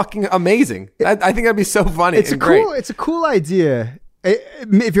is fucking amazing. I think that'd be so funny. It's a cool idea.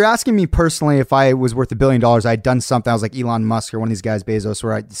 If you're asking me personally, if I was worth $1 billion, I'd done something. I was like Elon Musk or one of these guys, Bezos,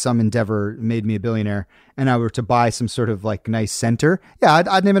 where some endeavor made me a billionaire, and I were to buy some sort of like nice center. Yeah,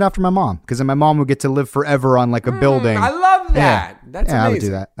 I'd name it after my mom, because then my mom would get to live forever on like a building. I love that. Yeah. That's amazing. I would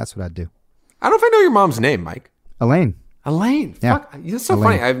do that. That's what I'd do. I don't know if I know your mom's name, Mike. Elaine. Yeah. Fuck, that's so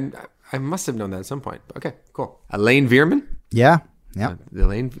funny. I must have known that at some point. Okay, cool. Elaine Veerman. Yeah. Yeah. The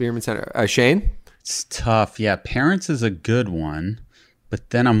Elaine Veerman Center. Shane. It's tough. Yeah, parents is a good one. But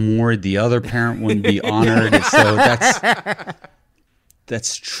then I'm worried the other parent wouldn't be honored. So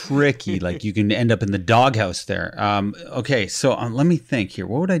that's tricky. Like, you can end up in the doghouse there. Okay, so let me think here.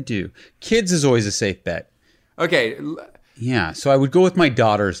 What would I do? Kids is always a safe bet. Okay. Yeah, so I would go with my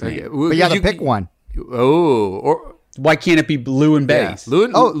daughter's name. But you got to pick one. Oh. Or why can't it be Lou and Betty's? Yeah.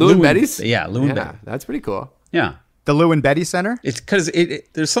 Lou and Betty's? Yeah, Lou and Betty. That's pretty cool. Yeah. The Lou and Betty Center? It's because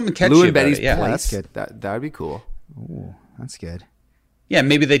there's something catchy Lou and about Betty's it. Yeah, place. That's good. That would be cool. Ooh, that's good. Yeah,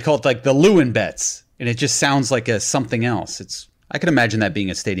 maybe they'd call it like the Lou and Bets, and it just sounds like something else. I could imagine that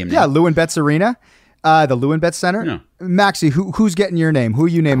being a stadium name. Yeah, Lou and Betts Arena, the Lou and Betts Center. Yeah. Maxie, who's getting your name? Who are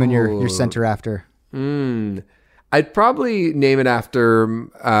you naming your center after? I'd probably name it after,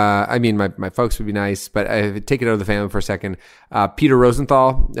 my folks would be nice, but I'd take it out of the family for a second. Peter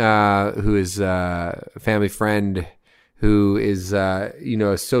Rosenthal, who is a family friend, who is, a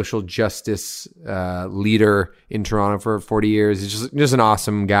social justice leader in Toronto for 40 years. He's just an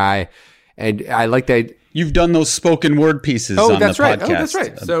awesome guy. And I like that. You've done those spoken word pieces on the podcast. Oh, that's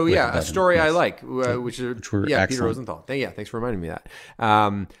right. So, a story I like, which were Peter Rosenthal. Thanks for reminding me of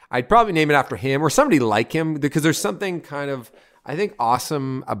that. I'd probably name it after him or somebody like him, because there's something kind of, I think,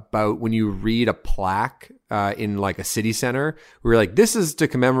 awesome about when you read a plaque in like a city center where you're like, this is to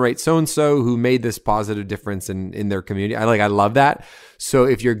commemorate so-and-so who made this positive difference in their community. I love that. So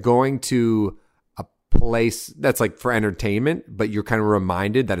if you're going to a place that's like for entertainment, but you're kind of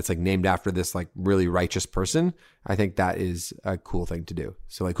reminded that it's like named after this like really righteous person, I think that is a cool thing to do.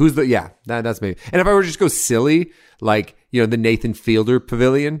 So like, that's maybe. And if I were to just go silly, like, the Nathan Fielder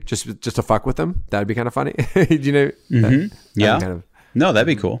Pavilion, just to fuck with them, that'd be kind of funny. Yeah. No, that'd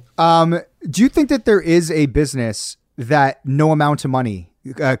be cool. Do you think that there is a business that no amount of money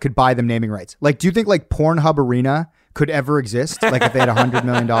could buy them naming rights? Like, do you think like Pornhub Arena could ever exist? Like if they had $100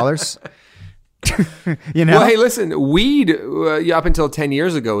 million? Well, hey, listen, weed up until 10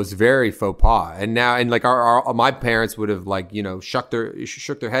 years ago was very faux pas, and now, and like my parents would have like shook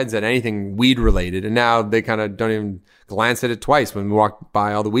their heads at anything weed related, and now they kind of don't even glance at it twice when we walk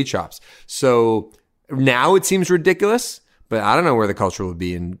by all the weed shops. So now it seems ridiculous, but I don't know where the culture will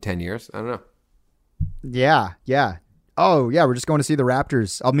be in 10 years. I don't know. Yeah. Oh yeah, we're just going to see the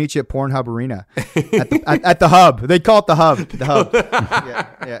Raptors. I'll meet you at Pornhub Arena at the Hub. They call it the Hub. The Hub.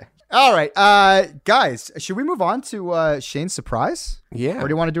 Yeah. All right, guys, should we move on to Shane's surprise? Yeah. Or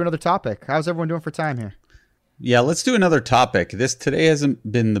do you want to do another topic? How's everyone doing for time here? Yeah, let's do another topic. Today hasn't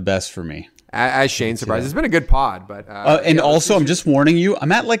been the best for me. As Shane's surprise, it's been a good pod, but I'm just warning you,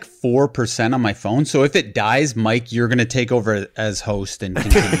 I'm at like 4% on my phone. So if it dies, Mike, you're going to take over as host and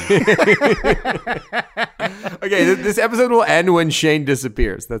continue. Okay, this episode will end when Shane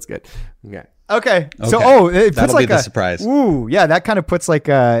disappears. That's good. Okay. So, it puts like be the surprise. Ooh, yeah, that kind of puts like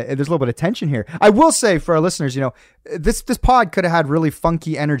there's a little bit of tension here. I will say for our listeners, this pod could have had really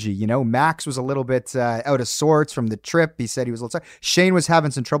funky energy. Max was a little bit out of sorts from the trip. He said he was a little sorry. Shane was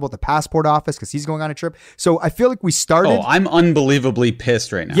having some trouble at the passport office because he's going on a trip. So I feel like we started. Oh, I'm unbelievably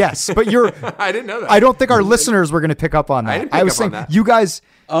pissed right now. Yes, but you're. I didn't know that. I don't think our listeners were going to pick up on that. I was saying you guys.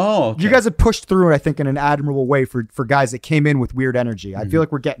 Oh, okay. You guys have pushed through it, I think, in an admirable way for guys that came in with weird energy. I feel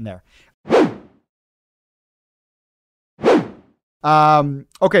like we're getting there.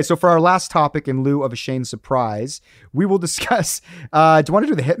 Okay, so for our last topic, in lieu of a Shane surprise, we will discuss. Do you want to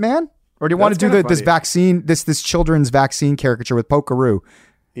do the Hitman, or do you want to do this vaccine, this children's vaccine caricature with Pokeroo?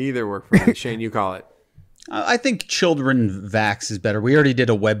 Either work for me. Shane, you call it. I think children vax is better. We already did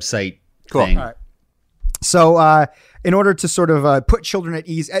a website thing. All right. So in order to sort of put children at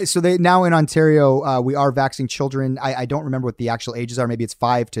ease, so they now in Ontario, we are vaccinating children. I don't remember what the actual ages are. Maybe it's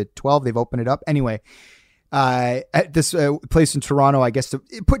 5 to 12. They've opened it up. Anyway, at this place in Toronto, I guess to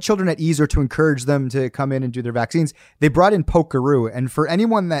put children at ease or to encourage them to come in and do their vaccines, they brought in Pokeroo. And for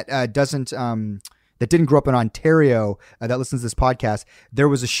anyone that that didn't grow up in Ontario that listens to this podcast, there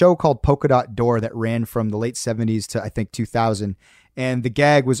was a show called Polka Dot Door that ran from the late 70s to I think 2000. And the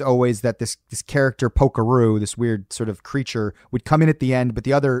gag was always that this character, Pokeroo, this weird sort of creature, would come in at the end, but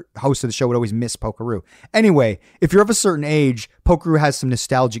the other host of the show would always miss Pokeroo. Anyway, if you're of a certain age, Pokeroo has some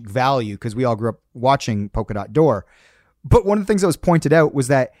nostalgic value because we all grew up watching Polka Dot Door. But one of the things that was pointed out was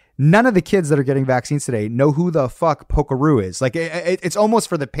that none of the kids that are getting vaccines today know who the fuck Pokeroo is. Like, it's almost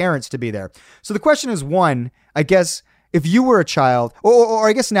for the parents to be there. So the question is, one, I guess, if you were a child, or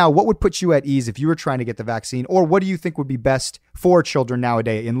I guess now, what would put you at ease if you were trying to get the vaccine? Or what do you think would be best for children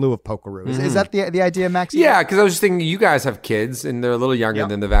nowadays in lieu of Pokeroo? Is that the idea, Max? Yeah, because I was just thinking you guys have kids and they're a little younger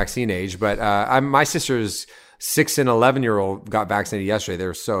than the vaccine age. But my sister's 6 and 11-year-old got vaccinated yesterday. They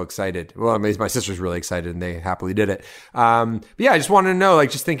were so excited. Well, my sister's really excited and they happily did it. But yeah, I just wanted to know,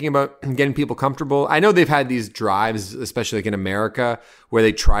 like, just thinking about getting people comfortable. I know they've had these drives, especially like in America, where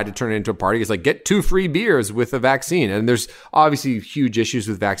they try to turn it into a party. It's like, get 2 free beers with a vaccine. And there's obviously huge issues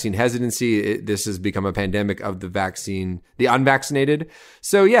with vaccine hesitancy. This has become a pandemic of the unvaccinated.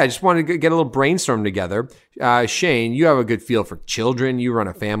 So yeah, I just wanted to get a little brainstorm together. Shane, you have a good feel for children. You run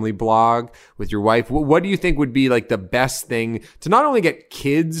a family blog with your wife. What do you think would be like the best thing to not only get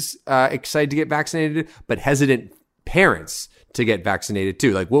kids excited to get vaccinated, but hesitant parents to get vaccinated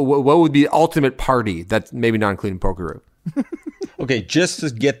too? Like what would be the ultimate party that's maybe not including Pokeroo? Okay, just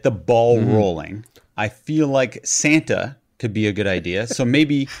to get the ball rolling, I feel like Santa could be a good idea. So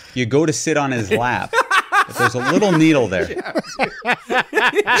maybe you go to sit on his lap. But there's a little needle there.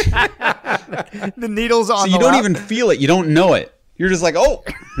 The needle's on. So you don't even feel it. You don't know it. You're just like, oh.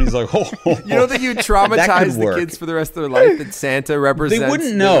 And he's like, oh. You don't think you traumatize the kids for the rest of their life that Santa represents? They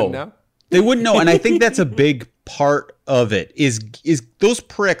wouldn't know. They wouldn't know. And I think that's a big part of it is those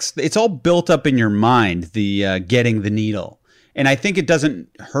pricks. It's all built up in your mind, the getting the needle. And I think it doesn't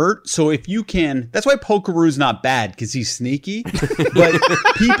hurt. So if you can, that's why Pokeroo's not bad because he's sneaky. But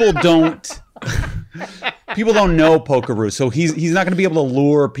people don't know Pokeroo. So he's not going to be able to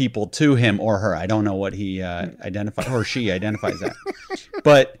lure people to him or her. I don't know what he identifies or she identifies that.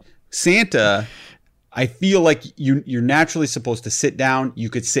 But Santa, I feel like you're naturally supposed to sit down. You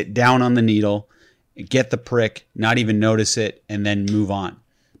could sit down on the needle, get the prick, not even notice it, and then move on.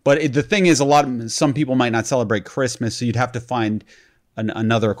 But the thing is, some people might not celebrate Christmas, so you'd have to find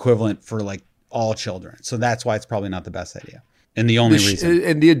another equivalent for like all children. So that's why it's probably not the best idea. And the only reason.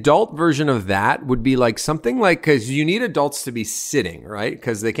 And the adult version of that would be like something like, because you need adults to be sitting, right?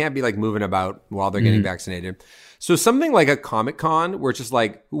 Because they can't be like moving about while they're getting vaccinated. So something like a Comic-Con where it's just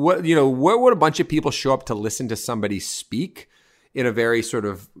like, what would a bunch of people show up to listen to somebody speak in a very sort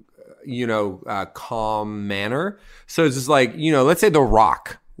of, calm manner. So it's just like, let's say The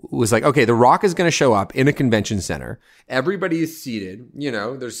Rock was like, okay, The Rock is going to show up in a convention center. Everybody is seated.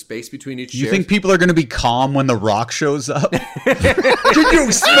 There's space between each chair. You think people are going to be calm when The Rock shows up? Can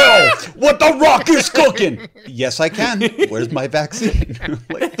you smell what The Rock is cooking? Yes, I can. Where's my vaccine?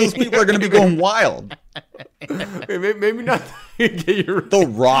 Like, those people are going to be going wild. Maybe not. The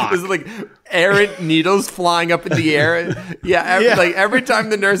Rock. There's like errant needles flying up in the air. Like every time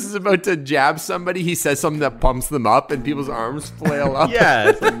the nurse is about to jab somebody, he says something that pumps them up, and people's arms flail up. Yeah,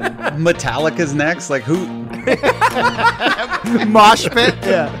 it's like Metallica's next. Like who? Mosh pit.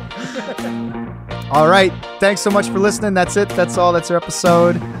 Yeah. All right. Thanks so much for listening. That's it. That's all. That's our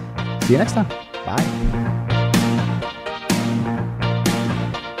episode. See you next time.